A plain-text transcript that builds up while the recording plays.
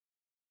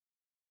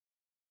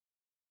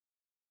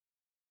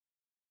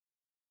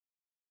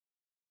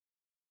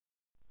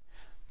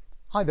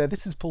Hi there,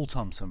 this is Paul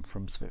Thompson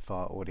from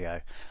Spitfire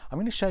Audio. I'm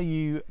going to show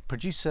you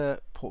producer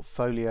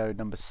portfolio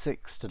number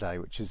 6 today,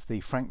 which is the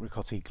Frank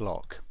Ricotti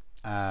GLOCK.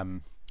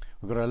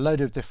 We've got a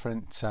load of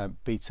different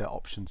beta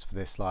options for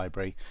this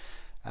library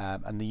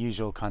and the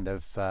usual kind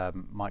of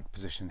mic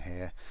position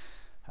here.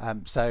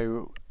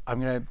 So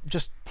I'm going to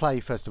just play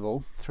first of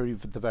all through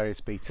the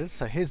various betas.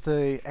 So here's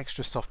the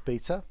extra soft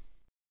beta.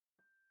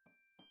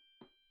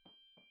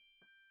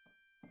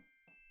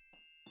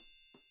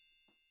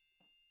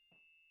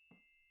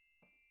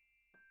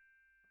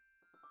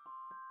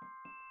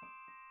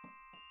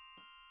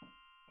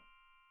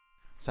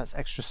 So that's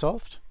extra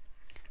soft.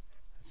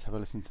 Let's have a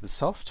listen to the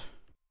soft.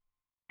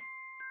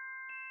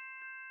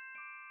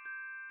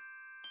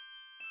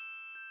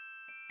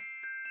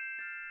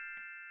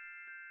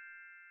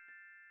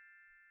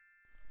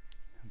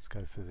 Let's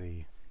go for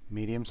the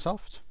medium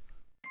soft.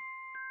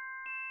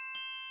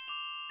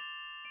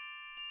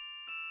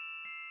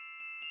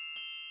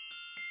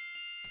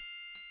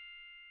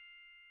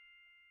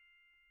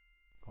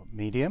 Got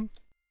medium.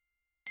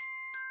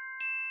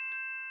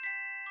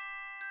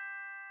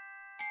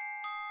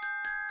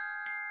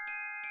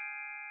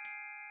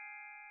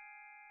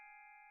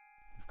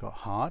 Got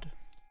hard.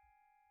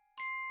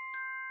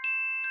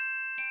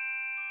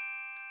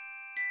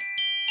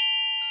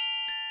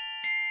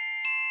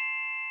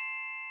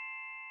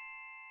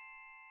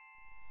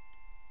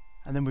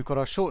 And then we've got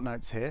our short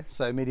notes here,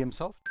 so medium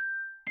soft.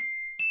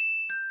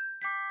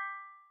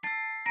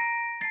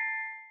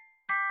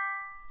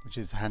 Which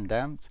is hand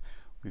damped.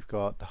 We've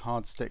got the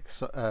hard stick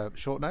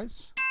short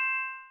notes.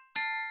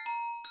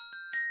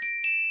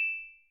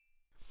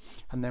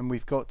 And then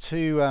we've got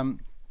two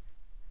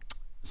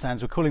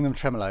sounds, we're calling them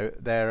tremolo.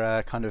 They're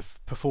a kind of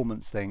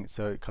performance thing,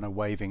 so kind of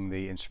waving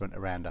the instrument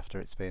around after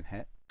it's been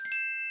hit.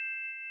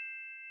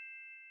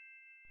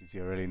 Gives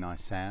you a really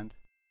nice sound.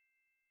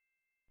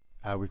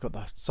 We've got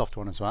the soft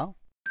one as well.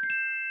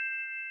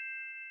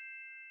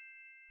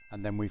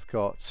 And then we've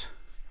got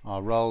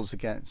our rolls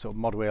again, sort of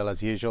mod wheel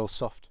as usual,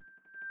 soft.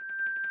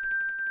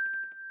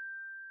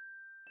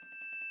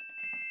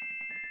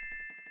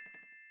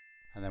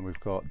 And then we've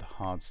got the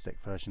hard stick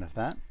version of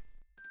that.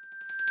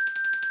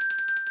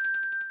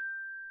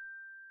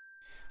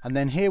 And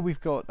then here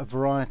we've got a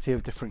variety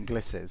of different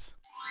glisses.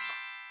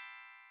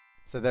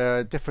 So there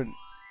are different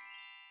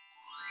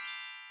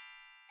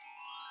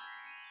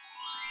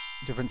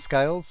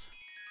scales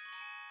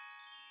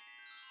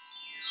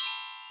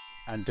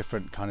and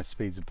different kind of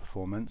speeds of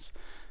performance.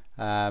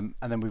 And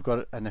then we've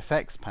got an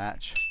effects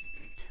patch,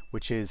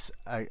 which is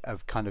a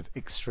kind of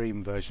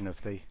extreme version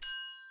of the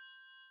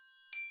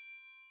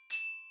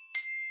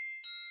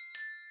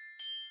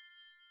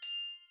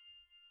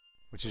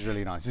which is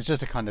really nice. It's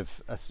just a kind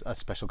of a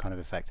special kind of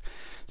effect.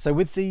 So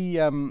with the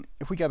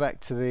if we go back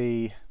to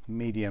the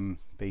medium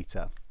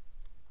beta,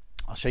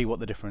 I'll show you what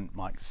the different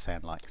mics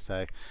sound like.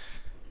 So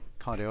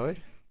cardioid,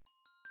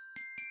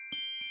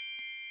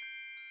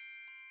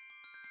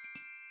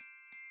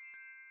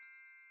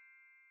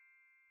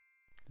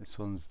 this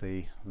one's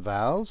the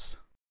valves,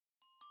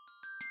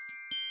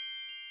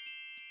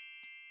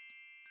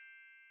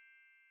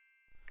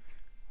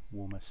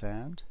 warmer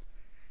sound.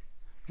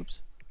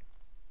 Oops.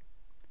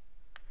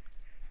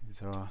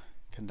 These are our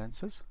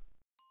condensers.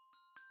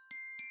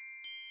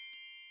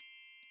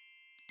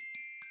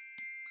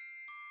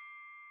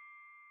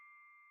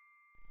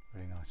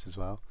 Really nice as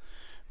well.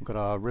 We've got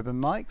our ribbon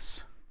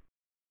mics.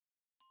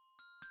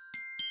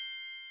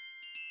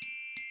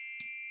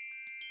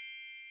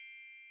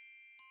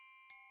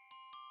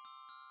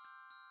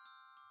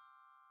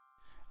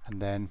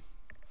 And then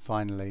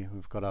finally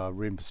we've got our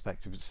room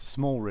perspective. It's a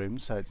small room,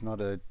 so it's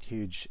not a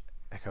huge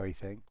echoey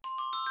thing,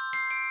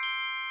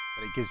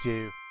 but it gives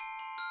you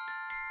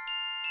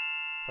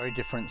very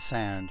different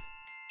sound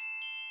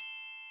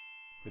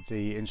with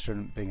the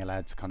instrument being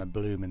allowed to kind of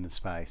bloom in the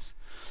space.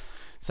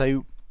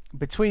 So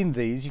between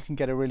these you can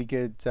get a really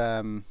good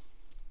kind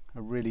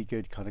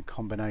of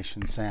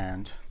combination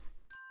sound.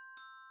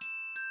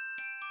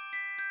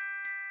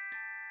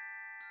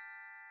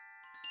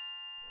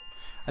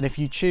 And if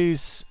you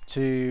choose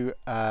to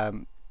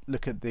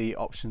look at the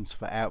options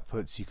for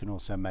outputs, you can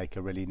also make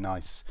a really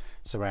nice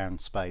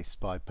surround space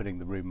by putting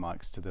the room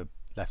mics to the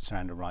left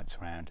surround and right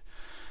surround.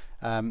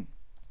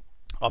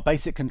 Our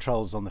basic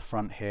controls on the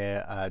front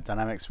here,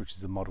 dynamics, which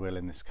is the mod wheel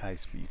in this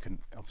case, but you can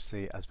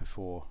obviously, as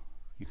before,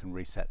 you can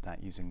reset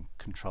that using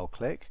control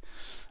click,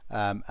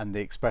 and the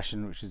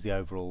expression, which is the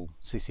overall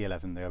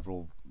CC11, the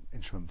overall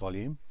instrument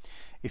volume.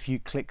 If you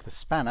click the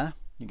spanner,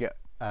 you get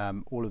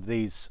all of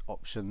these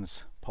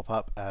options pop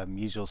up,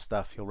 usual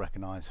stuff you'll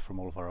recognize from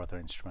all of our other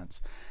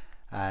instruments,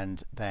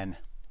 and then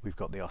we've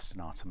got the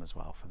ostinatum as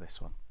well for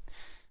this one.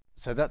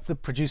 So that's the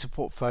producer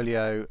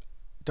portfolio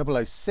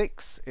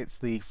 006. It's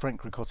the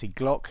Frank Ricotti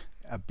GLOCK,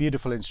 a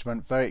beautiful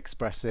instrument, very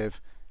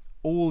expressive,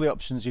 all the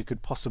options you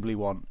could possibly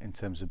want in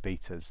terms of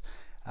betas.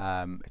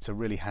 It's a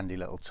really handy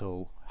little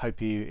tool.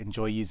 Hope you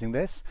enjoy using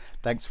this.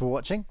 Thanks for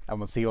watching, and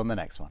we'll see you on the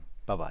next one.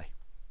 Bye bye.